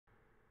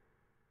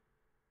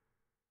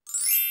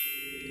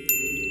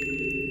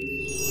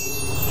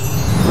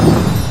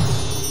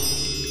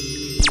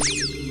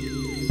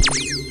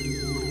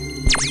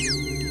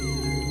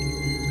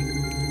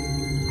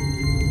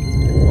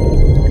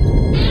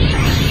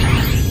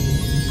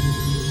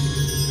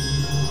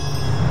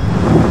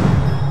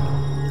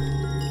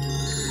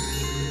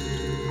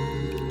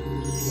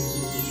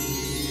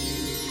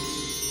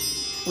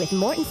With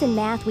Mortensen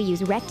Math, we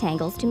use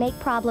rectangles to make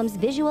problems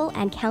visual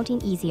and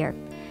counting easier.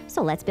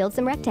 So let's build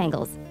some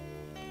rectangles.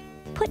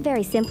 Put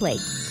very simply,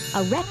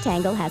 a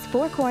rectangle has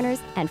 4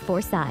 corners and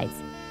 4 sides.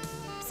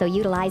 So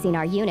utilizing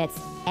our units,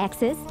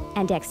 x's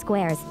and x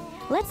squares,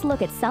 let's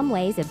look at some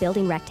ways of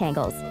building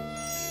rectangles.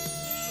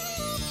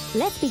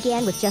 Let's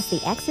begin with just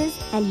the x's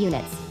and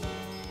units.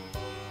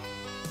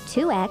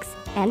 2x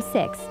and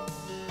 6.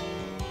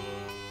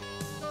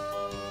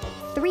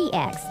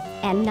 3x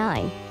and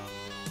 9.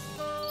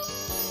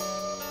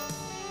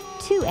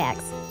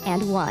 2x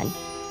and 1.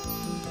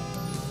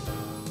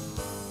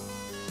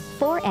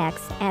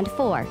 4x and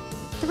 4,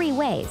 3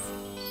 ways.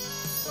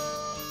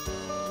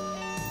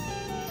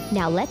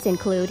 Now let's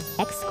include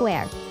x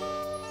squared.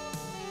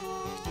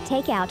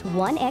 Take out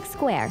 1x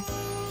squared,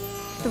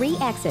 3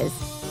 x's,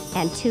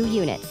 and 2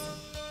 units.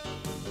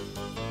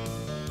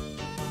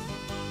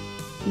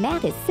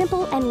 Math is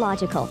simple and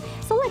logical,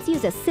 so let's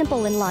use a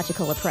simple and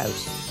logical approach.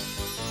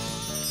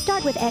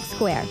 Start with x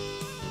squared.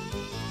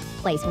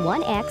 Place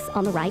 1 x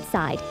on the right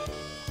side,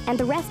 and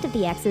the rest of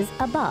the x's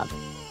above.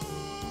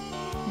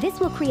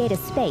 This will create a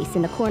space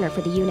in the corner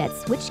for the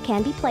units, which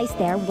can be placed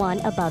there one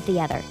above the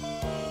other.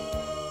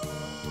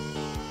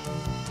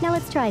 Now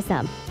let's try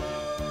some.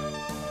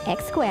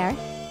 X squared,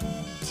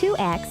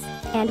 2x,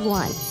 and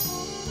 1.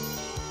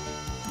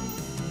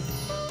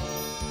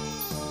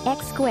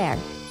 X squared,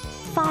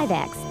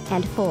 5x,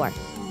 and 4.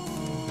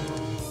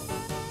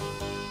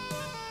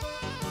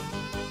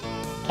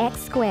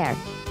 X squared,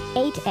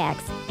 8x,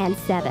 and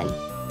 7.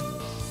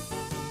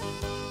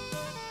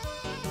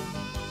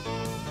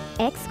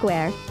 X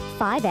squared,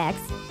 5x,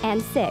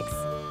 and 6.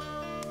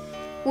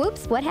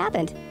 Whoops, what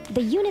happened?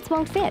 The units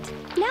won't fit.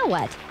 Now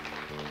what?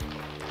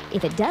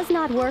 If it does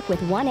not work with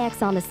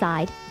 1x on the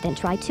side, then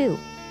try 2.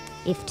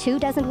 If 2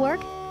 doesn't work,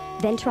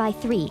 then try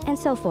 3, and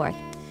so forth.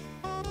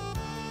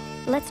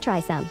 Let's try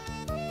some.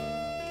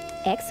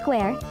 X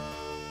squared,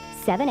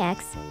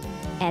 7x,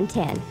 and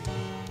 10.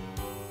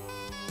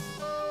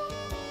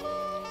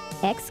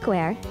 X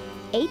squared,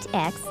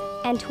 8x,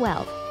 and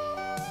 12.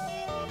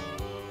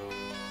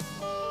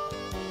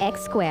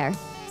 X squared,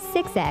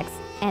 6x,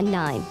 and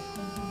 9.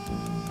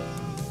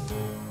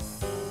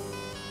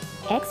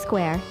 X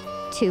squared,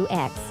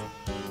 2x.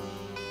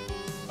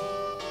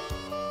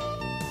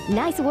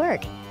 Nice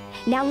work!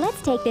 Now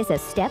let's take this a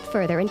step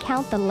further and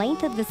count the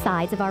length of the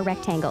sides of our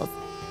rectangles.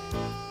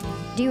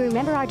 Do you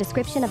remember our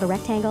description of a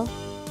rectangle?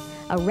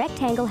 A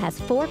rectangle has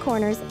 4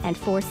 corners and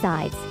 4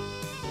 sides.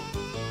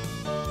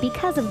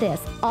 Because of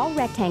this, all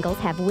rectangles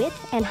have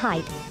width and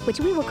height, which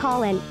we will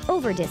call an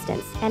over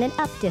distance and an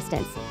up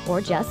distance,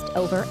 or just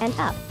over and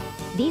up.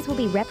 These will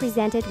be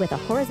represented with a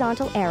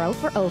horizontal arrow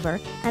for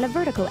over and a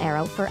vertical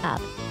arrow for up.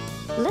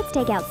 Let's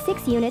take out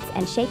 6 units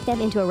and shape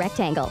them into a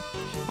rectangle.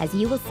 As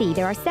you will see,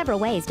 there are several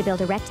ways to build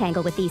a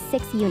rectangle with these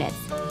 6 units.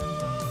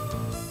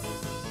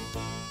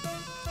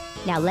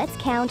 Now let's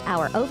count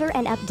our over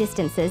and up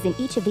distances in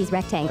each of these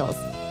rectangles.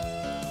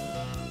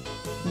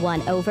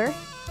 1 over,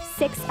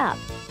 6 up.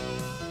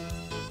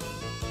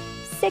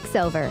 6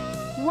 over,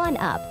 1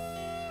 up.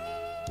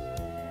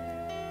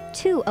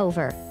 2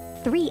 over,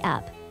 3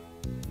 up.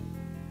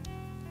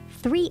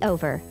 3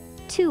 over,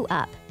 2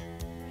 up.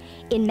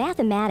 In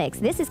mathematics,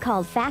 this is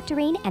called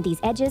factoring, and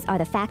these edges are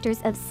the factors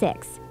of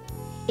 6.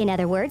 In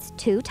other words,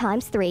 2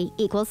 times 3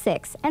 equals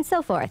 6, and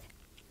so forth.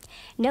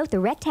 Note the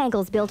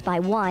rectangles built by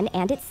 1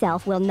 and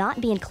itself will not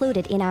be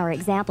included in our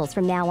examples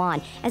from now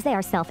on, as they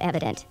are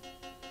self-evident.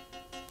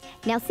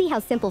 Now see how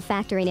simple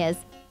factoring is.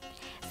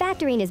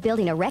 Factoring is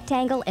building a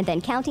rectangle and then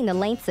counting the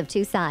lengths of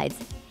 2 sides.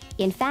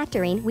 In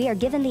factoring, we are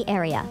given the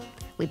area.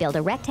 We build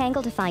a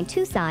rectangle to find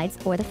 2 sides,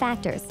 or the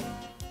factors.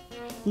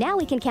 Now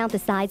we can count the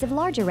sides of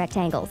larger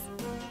rectangles.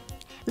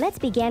 Let's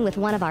begin with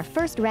one of our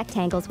first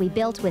rectangles we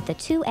built with the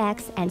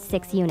 2x and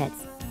 6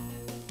 units.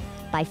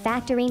 By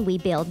factoring, we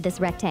build this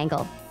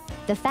rectangle.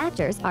 The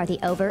factors are the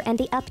over and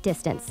the up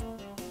distance.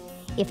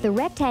 If the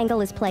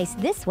rectangle is placed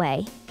this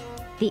way,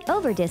 the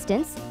over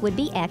distance would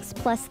be x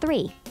plus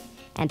 3,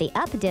 and the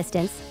up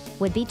distance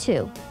would be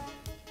 2.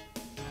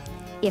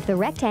 If the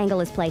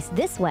rectangle is placed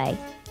this way,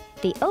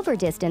 the over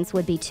distance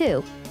would be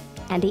 2,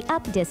 and the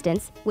up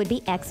distance would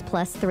be x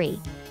plus 3.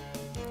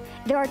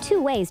 There are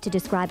 2 ways to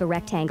describe a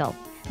rectangle,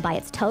 by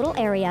its total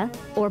area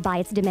or by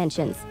its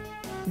dimensions.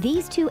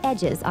 These 2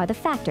 edges are the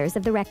factors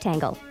of the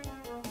rectangle.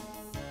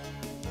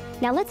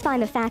 Now let's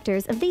find the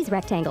factors of these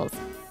rectangles.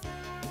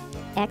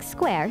 X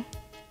squared,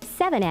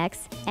 7x,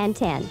 and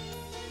 10.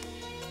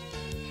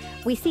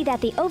 We see that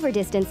the over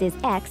distance is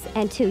x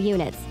and 2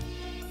 units,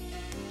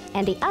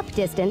 and the up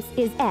distance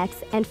is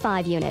x and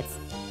 5 units.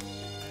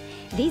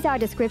 These are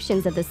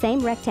descriptions of the same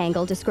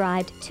rectangle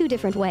described 2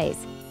 different ways.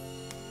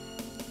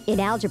 In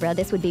algebra,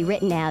 this would be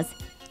written as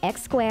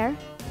x squared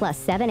plus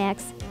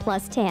 7x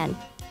plus 10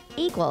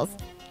 equals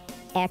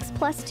x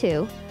plus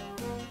 2,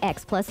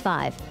 x plus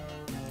 5.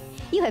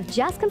 You have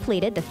just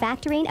completed the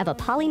factoring of a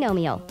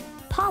polynomial.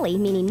 Poly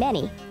meaning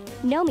many,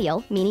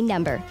 nomial meaning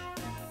number.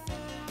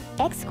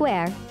 X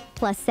squared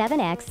plus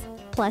 7x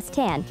plus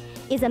 10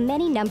 is a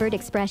many-numbered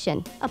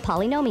expression, a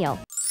polynomial.